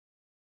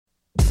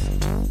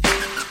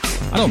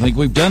I don't think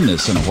we've done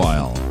this in a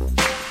while.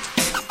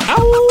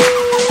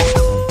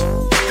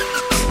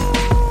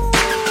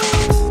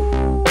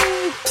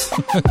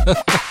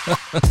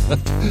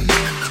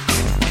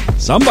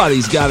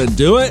 Somebody's got to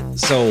do it,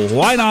 so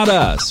why not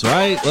us,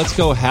 right? Let's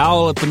go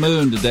howl at the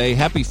moon today.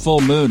 Happy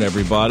full moon,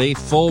 everybody.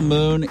 Full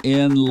moon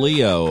in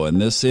Leo, and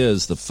this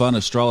is the Fun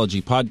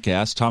Astrology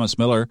Podcast. Thomas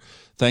Miller,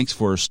 thanks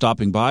for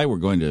stopping by. We're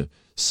going to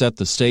set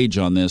the stage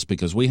on this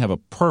because we have a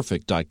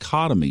perfect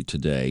dichotomy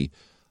today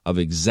of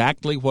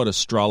exactly what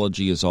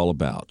astrology is all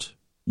about.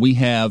 We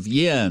have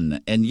yin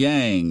and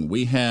yang.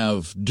 We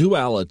have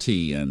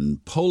duality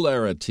and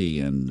polarity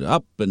and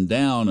up and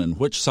down and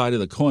which side of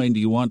the coin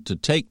do you want to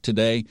take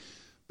today?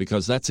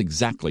 Because that's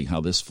exactly how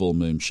this full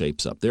moon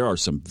shapes up. There are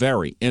some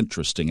very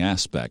interesting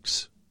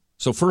aspects.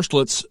 So first,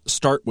 let's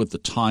start with the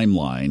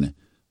timeline.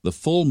 The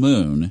full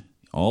moon,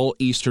 all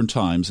Eastern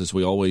times, as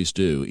we always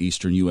do,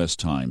 Eastern U.S.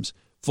 times.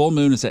 Full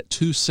moon is at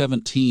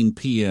 2:17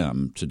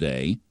 p.m.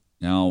 today.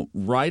 Now,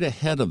 right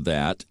ahead of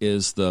that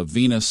is the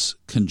Venus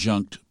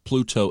conjunct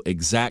Pluto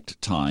exact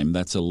time.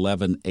 That's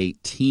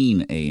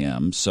 11:18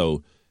 a.m.,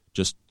 so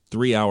just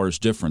 3 hours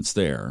difference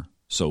there.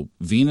 So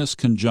Venus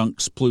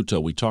conjuncts Pluto.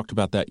 We talked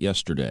about that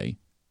yesterday.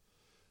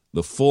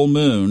 The full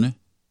moon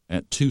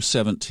at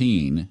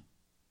 2:17,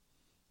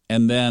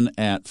 and then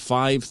at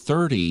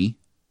 5:30,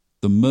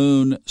 the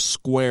moon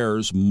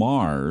squares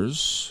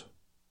Mars,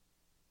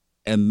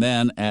 and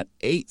then at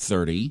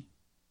 8:30,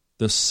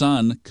 the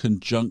sun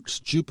conjuncts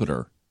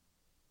Jupiter.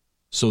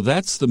 So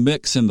that's the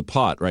mix in the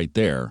pot right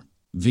there.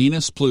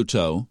 Venus,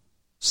 Pluto,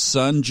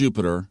 Sun,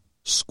 Jupiter,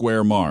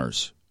 square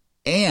Mars.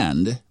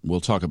 And,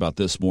 we'll talk about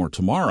this more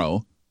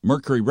tomorrow,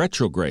 Mercury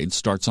retrograde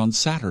starts on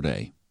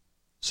Saturday.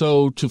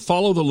 So to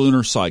follow the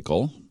lunar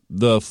cycle,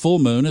 the full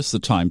moon is the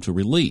time to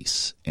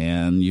release.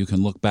 And you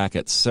can look back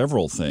at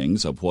several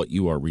things of what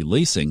you are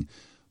releasing.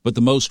 But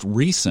the most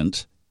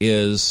recent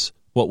is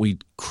what we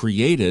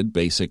created,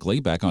 basically,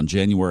 back on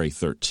January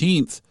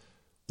 13th,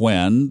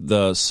 when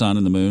the sun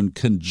and the moon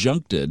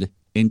conjuncted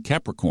in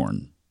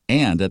Capricorn.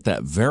 And at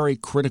that very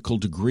critical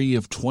degree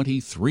of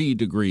 23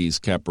 degrees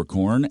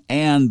Capricorn,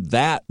 and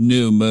that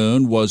new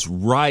moon was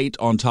right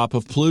on top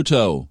of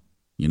Pluto.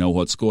 You know,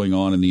 what's going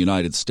on in the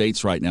United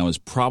States right now is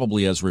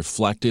probably as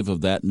reflective of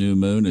that new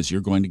moon as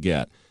you're going to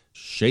get,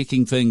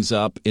 shaking things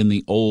up in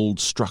the old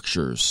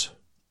structures.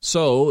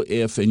 So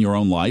if in your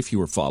own life you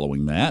were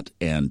following that,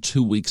 and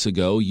 2 weeks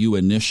ago you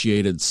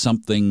initiated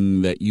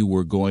something that you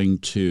were going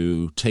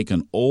to take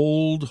an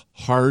old,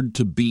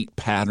 hard-to-beat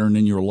pattern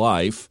in your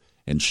life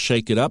and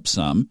shake it up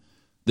some,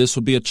 this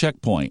would be a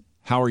checkpoint.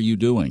 How are you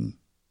doing?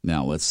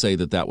 Now, let's say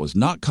that that was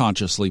not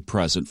consciously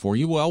present for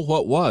you. Well,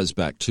 what was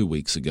back 2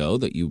 weeks ago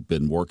that you've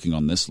been working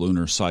on this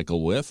lunar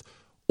cycle with?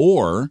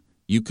 Or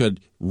you could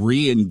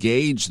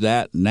re-engage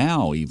that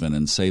now even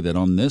and say that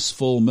on this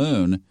full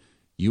moon,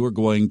 you are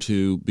going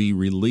to be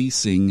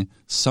releasing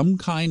some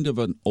kind of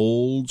an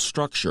old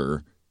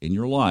structure in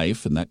your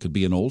life, and that could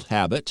be an old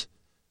habit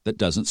that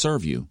doesn't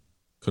serve you.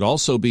 Could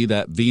also be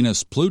that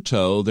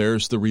Venus-Pluto,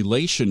 there's the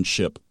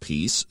relationship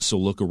piece, so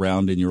look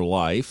around in your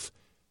life,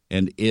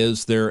 and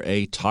is there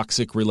a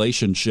toxic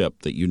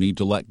relationship that you need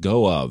to let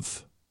go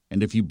of?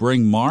 And if you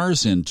bring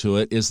Mars into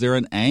it, is there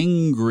an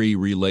angry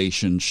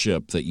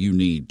relationship that you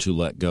need to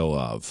let go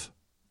of?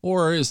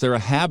 Or is there a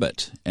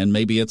habit, and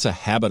maybe it's a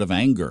habit of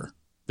anger?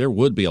 There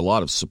would be a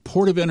lot of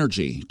supportive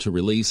energy to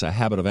release a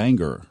habit of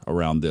anger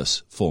around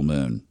this full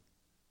moon.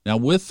 Now,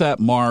 with that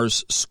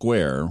Mars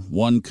square,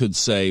 one could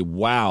say,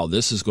 wow,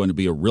 this is going to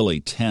be a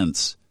really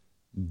tense,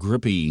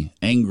 grippy,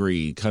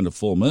 angry kind of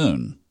full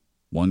moon.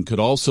 One could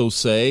also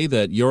say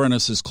that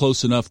Uranus is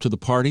close enough to the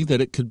party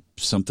that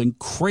something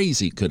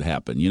crazy could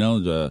happen. You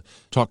know, to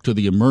talk to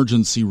the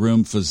emergency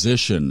room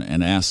physician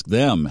and ask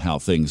them how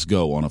things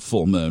go on a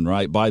full moon,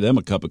 right? Buy them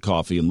a cup of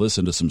coffee and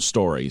listen to some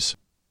stories.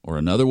 Or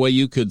another way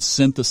you could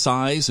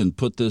synthesize and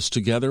put this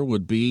together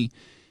would be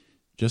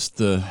just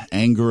the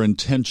anger and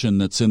tension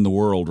that's in the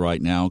world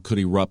right now could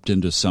erupt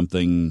into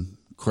something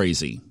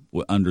crazy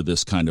under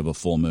this kind of a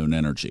full moon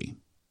energy.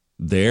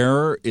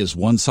 There is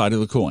one side of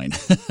the coin,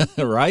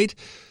 right?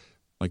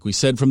 Like we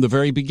said from the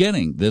very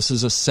beginning, this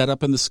is a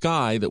setup in the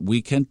sky that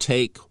we can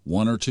take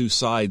one or two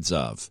sides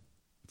of.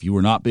 If you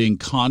were not being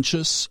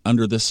conscious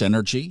under this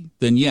energy,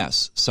 then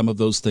yes, some of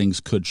those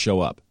things could show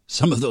up.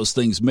 Some of those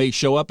things may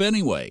show up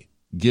anyway,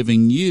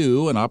 giving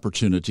you an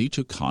opportunity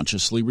to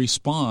consciously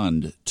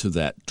respond to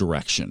that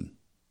direction.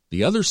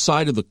 The other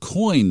side of the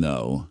coin,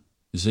 though,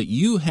 is that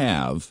you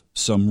have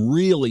some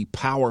really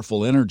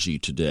powerful energy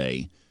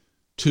today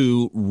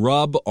to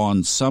rub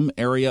on some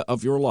area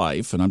of your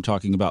life, and I'm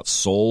talking about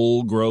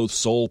soul growth,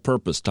 soul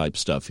purpose type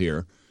stuff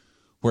here,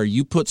 where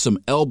you put some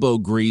elbow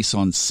grease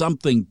on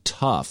something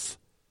tough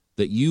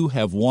that you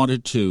have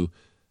wanted to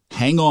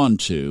hang on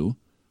to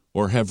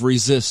or have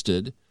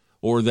resisted,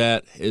 or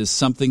that is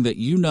something that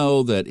you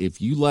know that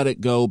if you let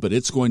it go, but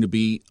it's going to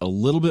be a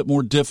little bit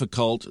more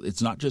difficult.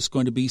 It's not just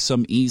going to be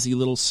some easy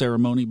little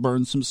ceremony,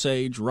 burn some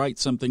sage, write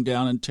something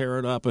down and tear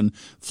it up and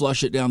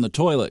flush it down the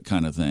toilet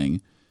kind of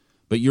thing.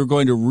 but you're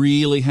going to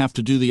really have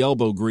to do the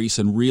elbow grease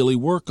and really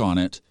work on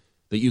it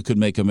that you could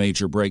make a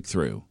major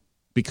breakthrough,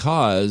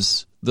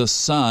 because the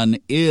sun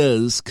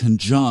is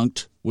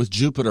conjunct with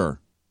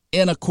Jupiter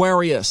in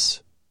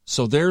Aquarius.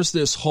 So there's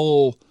this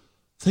whole,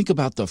 think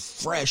about the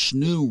fresh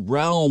new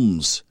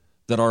realms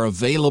that are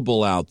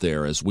available out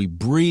there as we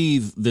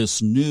breathe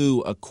this new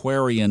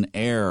Aquarian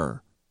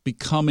air,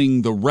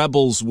 becoming the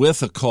rebels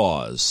with a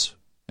cause.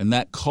 And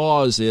that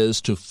cause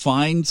is to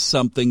find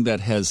something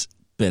that has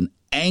been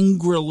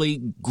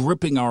angrily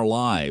gripping our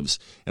lives.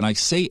 And I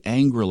say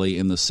angrily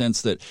in the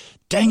sense that,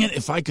 dang it,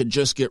 if I could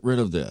just get rid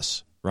of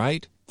this,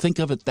 right? Think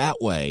of it that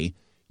way,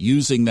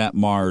 using that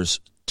Mars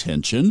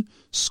tension,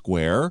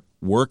 square,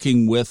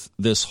 working with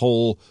this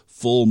whole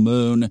full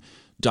moon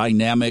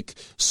dynamic,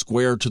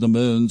 square to the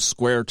moon,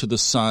 square to the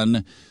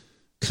sun,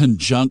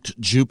 conjunct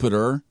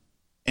Jupiter,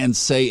 and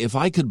say, if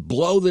I could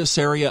blow this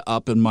area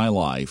up in my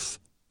life,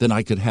 then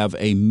I could have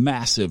a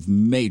massive,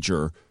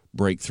 major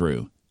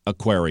breakthrough.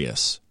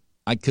 Aquarius.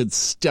 I could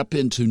step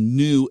into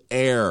new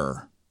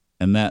air.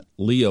 And that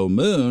Leo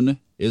moon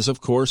is, of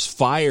course,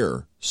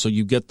 fire. So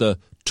you get the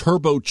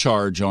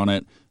turbocharge on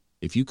it.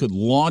 If you could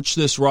launch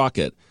this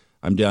rocket,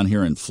 I'm down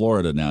here in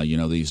Florida now,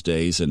 these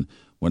days, and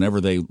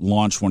whenever they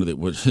launch one of it,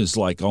 which is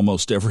like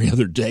almost every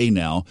other day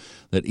now,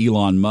 that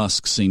Elon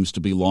Musk seems to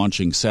be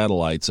launching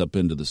satellites up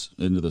into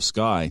the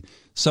sky.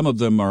 Some of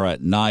them are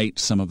at night,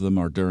 some of them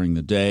are during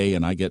the day,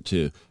 and I get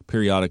to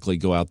periodically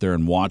go out there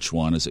and watch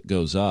one as it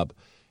goes up.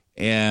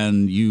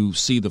 And you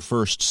see the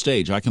first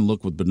stage. I can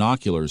look with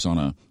binoculars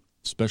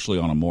especially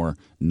on a more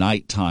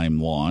nighttime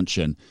launch,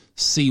 and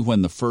see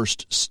when the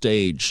first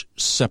stage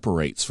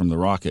separates from the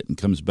rocket and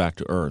comes back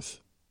to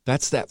Earth.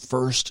 That's that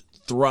first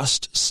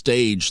thrust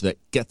stage that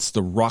gets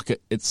the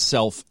rocket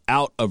itself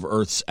out of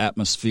Earth's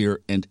atmosphere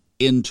and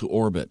into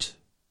orbit.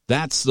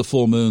 That's the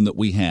full moon that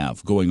we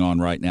have going on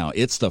right now.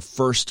 It's the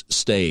first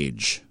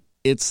stage.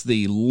 It's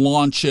the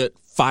launch it,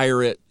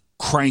 fire it,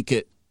 crank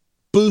it,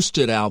 boost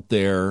it out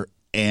there,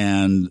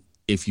 and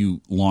if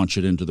you launch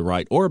it into the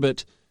right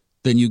orbit,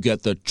 then you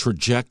get the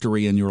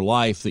trajectory in your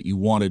life that you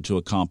wanted to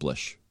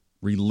accomplish.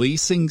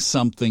 Releasing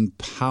something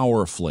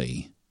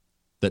powerfully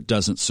that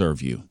doesn't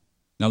serve you.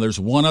 Now, there's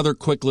one other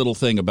quick little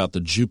thing about the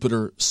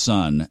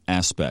Jupiter-Sun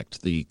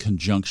aspect, the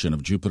conjunction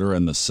of Jupiter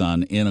and the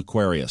Sun in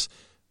Aquarius.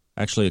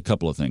 Actually, a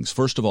couple of things.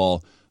 First of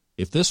all,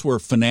 if this were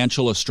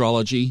financial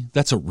astrology,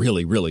 that's a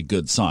really, really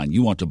good sign.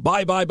 You want to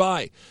buy.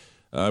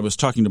 I was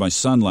talking to my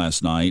son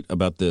last night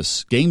about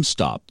this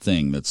GameStop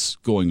thing that's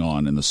going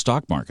on in the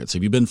stock markets.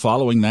 Have you been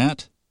following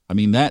that? I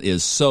mean, that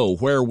is so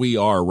where we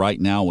are right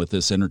now with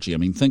this energy. I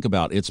mean, think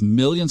about it. It's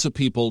millions of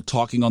people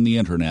talking on the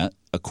internet,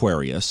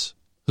 Aquarius,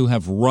 who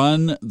have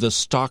run the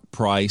stock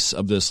price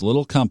of this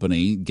little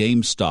company,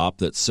 GameStop,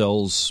 that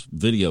sells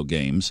video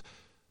games,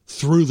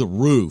 through the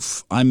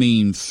roof. I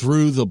mean,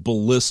 through the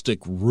ballistic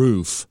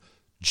roof.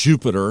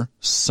 Jupiter,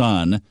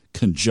 Sun,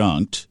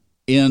 conjunct,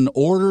 in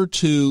order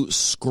to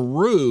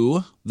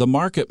screw the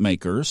market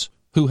makers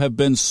who have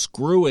been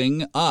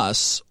screwing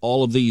us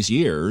all of these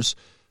years.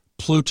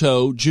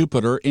 Pluto,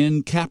 Jupiter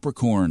in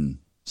Capricorn.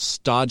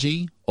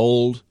 Stodgy,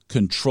 old,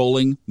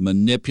 controlling,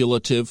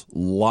 manipulative,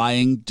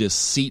 lying,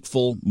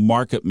 deceitful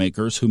market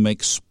makers who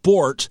make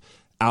sport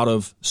out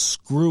of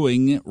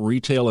screwing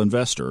retail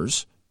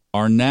investors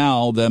are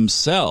now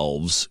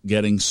themselves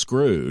getting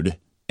screwed,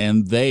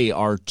 and they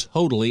are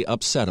totally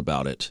upset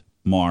about it.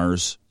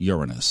 Mars,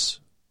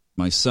 Uranus.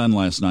 My son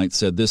last night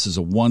said this is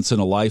a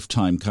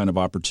once-in-a-lifetime kind of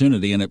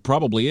opportunity, and it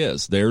probably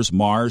is. There's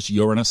Mars,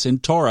 Uranus in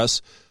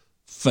Taurus,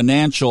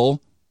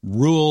 financial,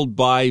 ruled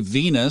by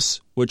Venus,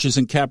 which is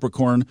in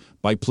Capricorn,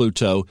 by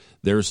Pluto.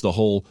 There's the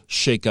whole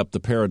shake up the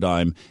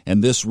paradigm,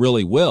 and this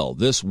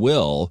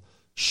will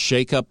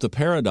shake up the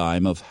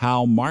paradigm of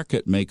how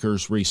market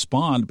makers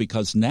respond,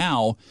 because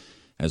now,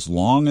 as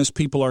long as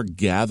people are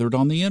gathered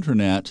on the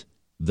internet,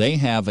 they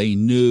have a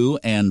new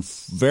and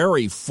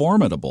very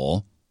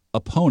formidable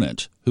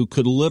opponent who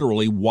could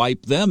literally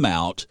wipe them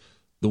out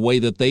the way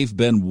that they've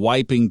been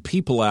wiping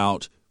people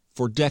out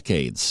for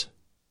decades.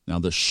 Now,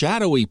 the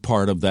shadowy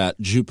part of that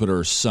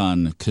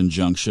Jupiter-Sun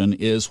conjunction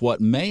is what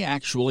may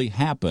actually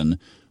happen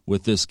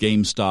with this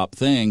GameStop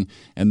thing,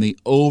 and the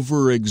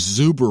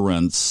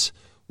overexuberance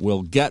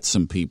will get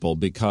some people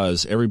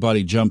because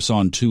everybody jumps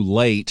on too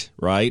late,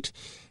 right?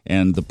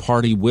 And the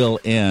party will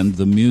end,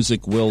 the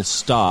music will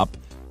stop,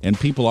 and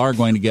people are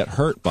going to get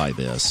hurt by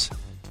this.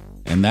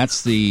 And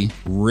that's the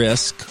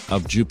risk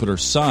of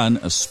Jupiter-Sun,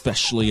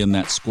 especially in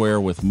that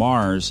square with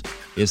Mars,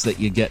 is that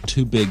you get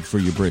too big for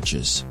your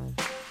britches.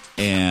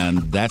 And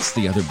that's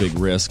the other big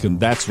risk, and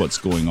that's what's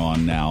going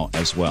on now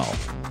as well.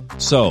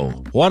 So,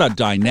 what a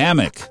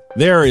dynamic.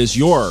 There is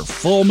your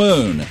full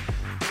moon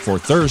for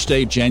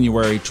Thursday,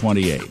 January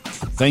 28th.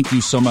 Thank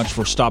you so much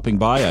for stopping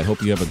by. I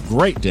hope you have a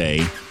great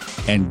day,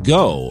 and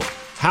go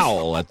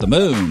howl at the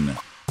moon.